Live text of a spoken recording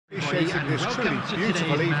officiating this truly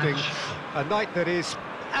beautiful evening. A night that is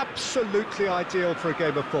absolutely ideal for a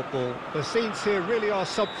game of football. The scenes here really are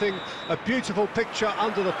something, a beautiful picture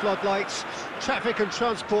under the floodlights. Traffic and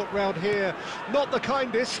transport round here, not the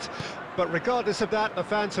kindest, but regardless of that, the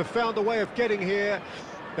fans have found a way of getting here.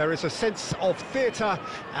 There is a sense of theatre,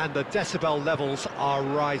 and the decibel levels are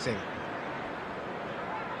rising.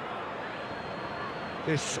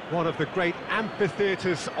 This one of the great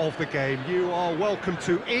amphitheatres of the game. You are welcome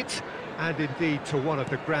to it, and indeed to one of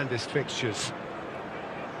the grandest fixtures.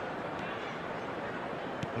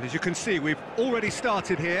 Well, as you can see, we've already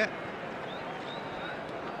started here.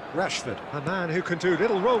 Rashford, a man who can do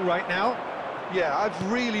little wrong right now. Yeah,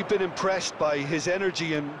 I've really been impressed by his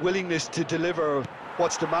energy and willingness to deliver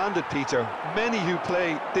what's demanded, Peter. Many who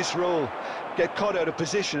play this role get caught out of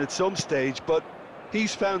position at some stage, but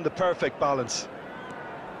he's found the perfect balance.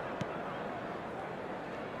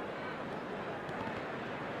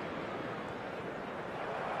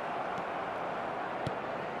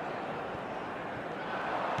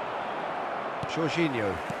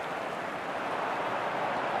 Jorginho.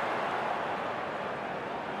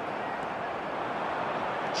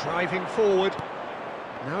 Driving forward.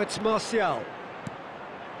 Now it's Martial.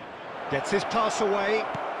 Gets his pass away.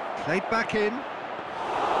 Played back in.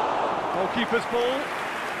 Goalkeeper's ball.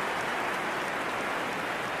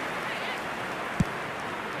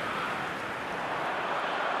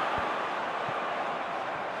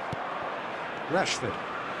 Rashford.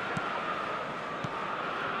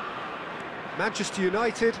 Manchester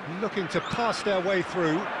United looking to pass their way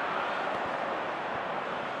through.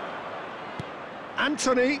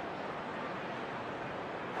 Anthony.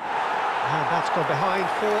 And that's gone behind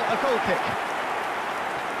for a goal kick.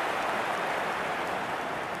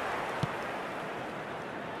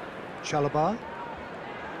 Chalobah.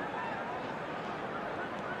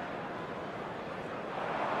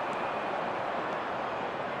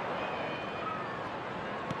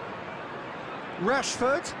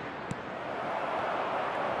 Rashford.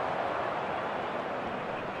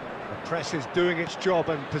 Press is doing its job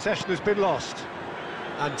and possession has been lost.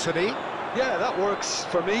 Anthony. Yeah, that works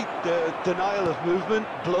for me. The denial of movement,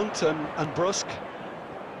 blunt and brusque.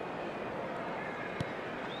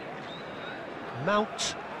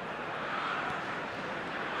 Mount.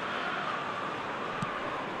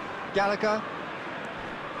 Gallagher.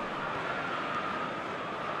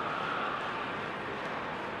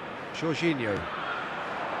 Jorginho.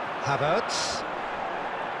 Havertz.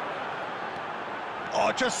 Oh,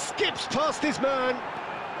 just skips past his man.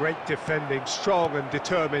 Great defending, strong and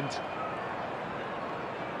determined.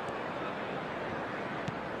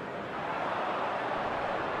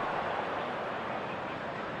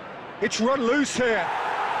 It's run loose here.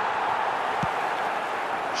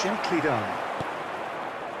 Gently done.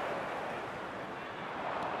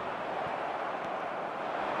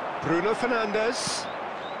 Bruno Fernandes.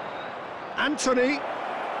 Anthony.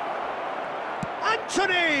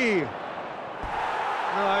 Anthony!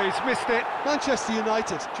 No, he's missed it. Manchester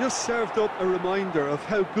United just served up a reminder of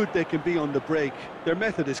how good they can be on the break. Their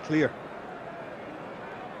method is clear.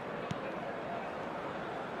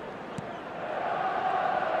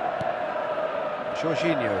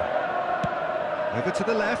 Jorginho. Over to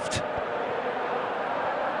the left.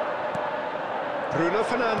 Bruno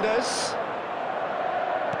Fernandes.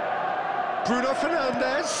 Bruno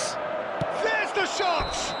Fernandes. There's the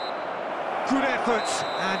shot! Good effort,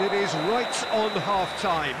 and it is right on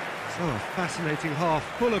half-time. So a fascinating half,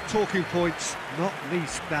 full of talking points, not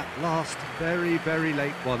least that last very, very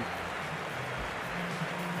late one.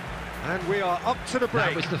 And we are up to the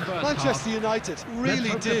break. Manchester United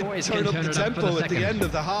really did turn up the tempo at the end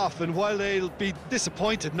of the half, and while they'll be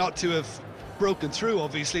disappointed not to have broken through,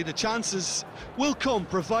 obviously, the chances will come,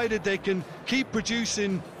 provided they can keep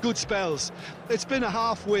producing good spells. It's been a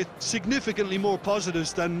half with significantly more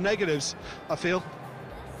positives than negatives, I feel.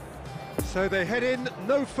 So they head in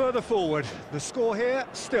no further forward. The score here,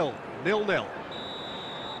 still 0-0.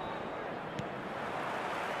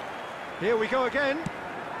 Here we go again.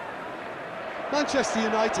 Manchester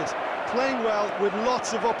United playing well with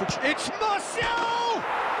lots of opportunities. It's Martial!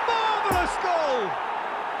 Marvellous goal!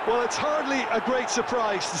 Well, it's hardly a great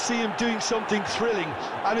surprise to see him doing something thrilling,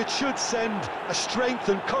 and it should send a strength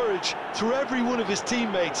and courage through every one of his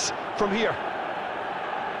teammates from here.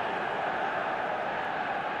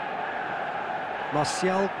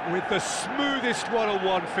 Martial with the smoothest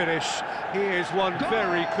one-on-one finish. He is one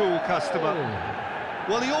very cool customer.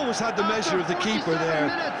 Well, he always had the measure of the keeper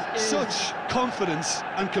there. Such confidence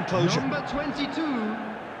and composure. Number 22,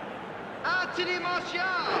 Anthony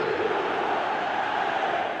Martial.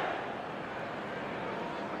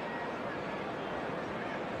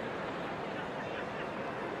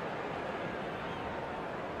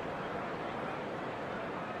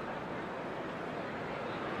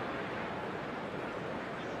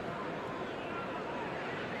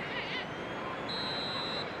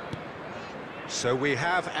 So we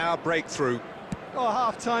have our breakthrough. Oh,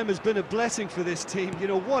 half-time has been a blessing for this team. You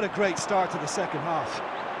know, what a great start to the second half.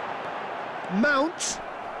 Mount.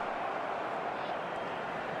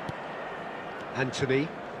 Anthony.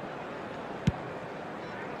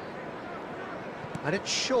 And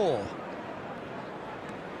it's Shaw.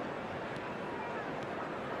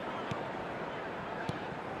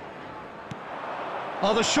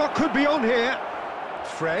 Oh, the shot could be on here.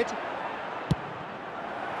 Fred.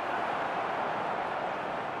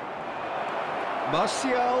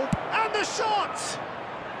 Martial. And the shot!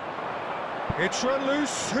 It's run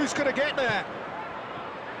loose. Who's going to get there?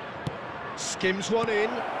 Skims one in.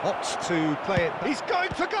 Opts to play it. He's going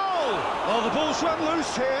for goal! Oh, the ball's run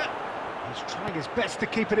loose here. He's trying his best to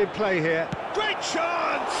keep it in play here. Great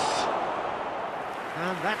chance!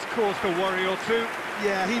 And that's caused a worry or two.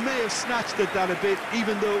 Yeah, he may have snatched at that a bit,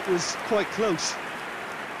 even though it was quite close.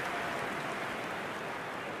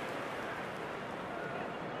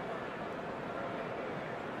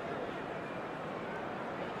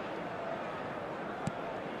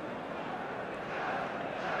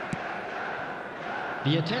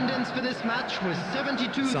 The attendance for this match was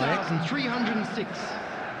 72,306.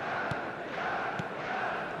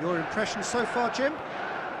 Your impression so far, Jim?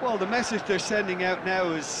 Well, the message they're sending out now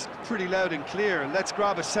is pretty loud and clear. Let's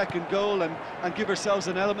grab a second goal and give ourselves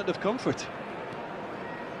an element of comfort.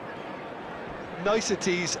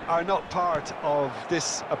 Niceties are not part of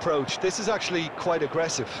this approach. This is actually quite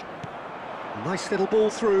aggressive. Nice little ball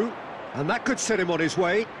through, and that could set him on his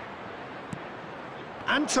way.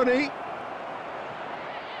 Anthony.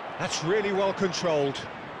 That's really well controlled.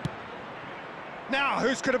 Now,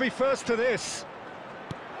 who's going to be first to this?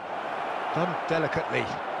 Done delicately.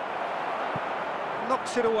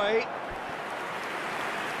 Knocks it away.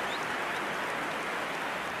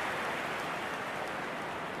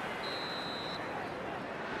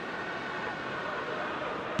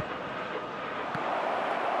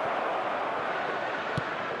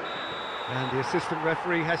 And the assistant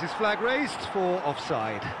referee has his flag raised for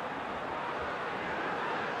offside.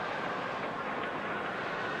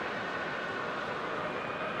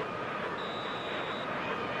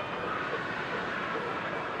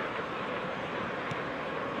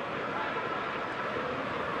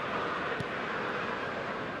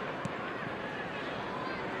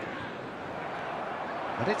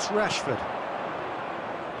 But it's Rashford.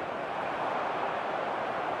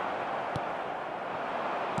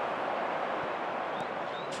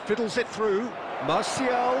 Fiddles it through. Martial.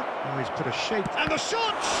 Oh, he's put a shape. And the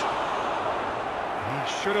shot! He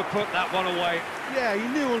should have put that one away. Yeah, he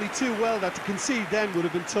knew only too well that to concede then would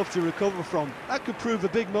have been tough to recover from. That could prove a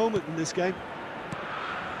big moment in this game.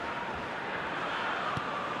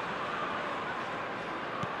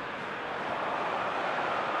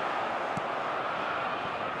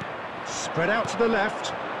 Spread out to the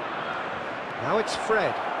left. Now it's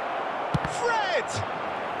Fred. Fred!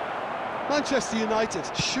 Manchester United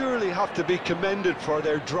surely have to be commended for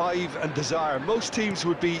their drive and desire. Most teams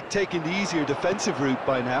would be taking the easier defensive route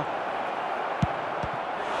by now.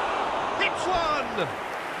 Hits one!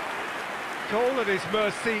 Goal at his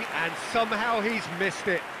mercy, and somehow he's missed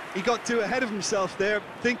it. He got too ahead of himself there,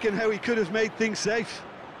 thinking how he could have made things safe.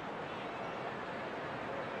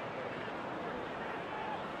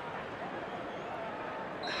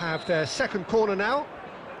 Have their second corner now.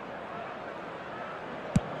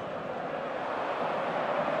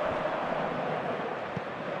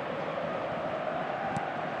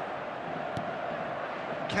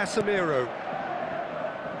 Casemiro.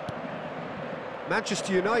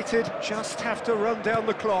 Manchester United just have to run down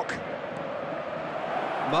the clock.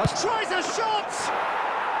 Must tries a shot!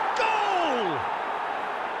 Goal!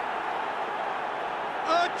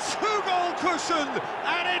 A two-goal cushion,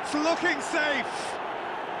 and it's looking safe.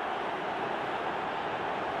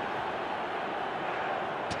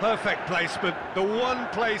 Perfect placement, the one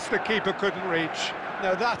place the keeper couldn't reach.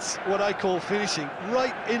 Now that's what I call finishing,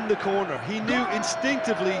 right in the corner. He knew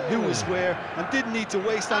instinctively who was where and didn't need to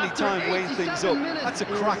waste any time weighing things up. That's a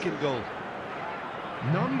cracking goal.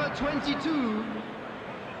 Number 22,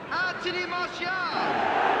 Anthony Martial.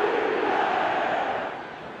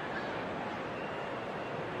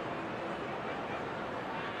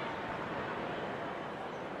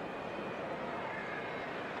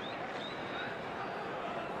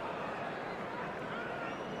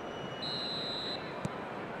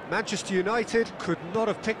 Manchester United could not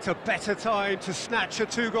have picked a better time to snatch a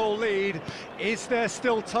two-goal lead. Is there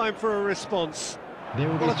still time for a response?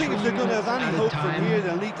 Well, I think if they're going to have any hope from here,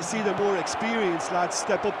 they'll need to see the more experienced lads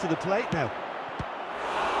step up to the plate now.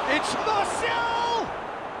 It's Martial!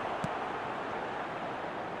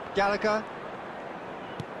 Gallagher.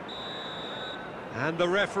 And the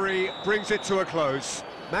referee brings it to a close.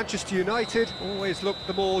 Manchester United always look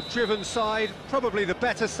the more driven side, probably the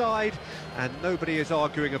better side, and nobody is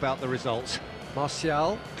arguing about the result.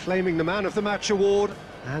 Martial claiming the Man of the Match award,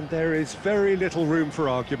 and there is very little room for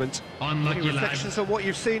argument. Unlucky, Any reflections on what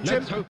you've seen, Jim?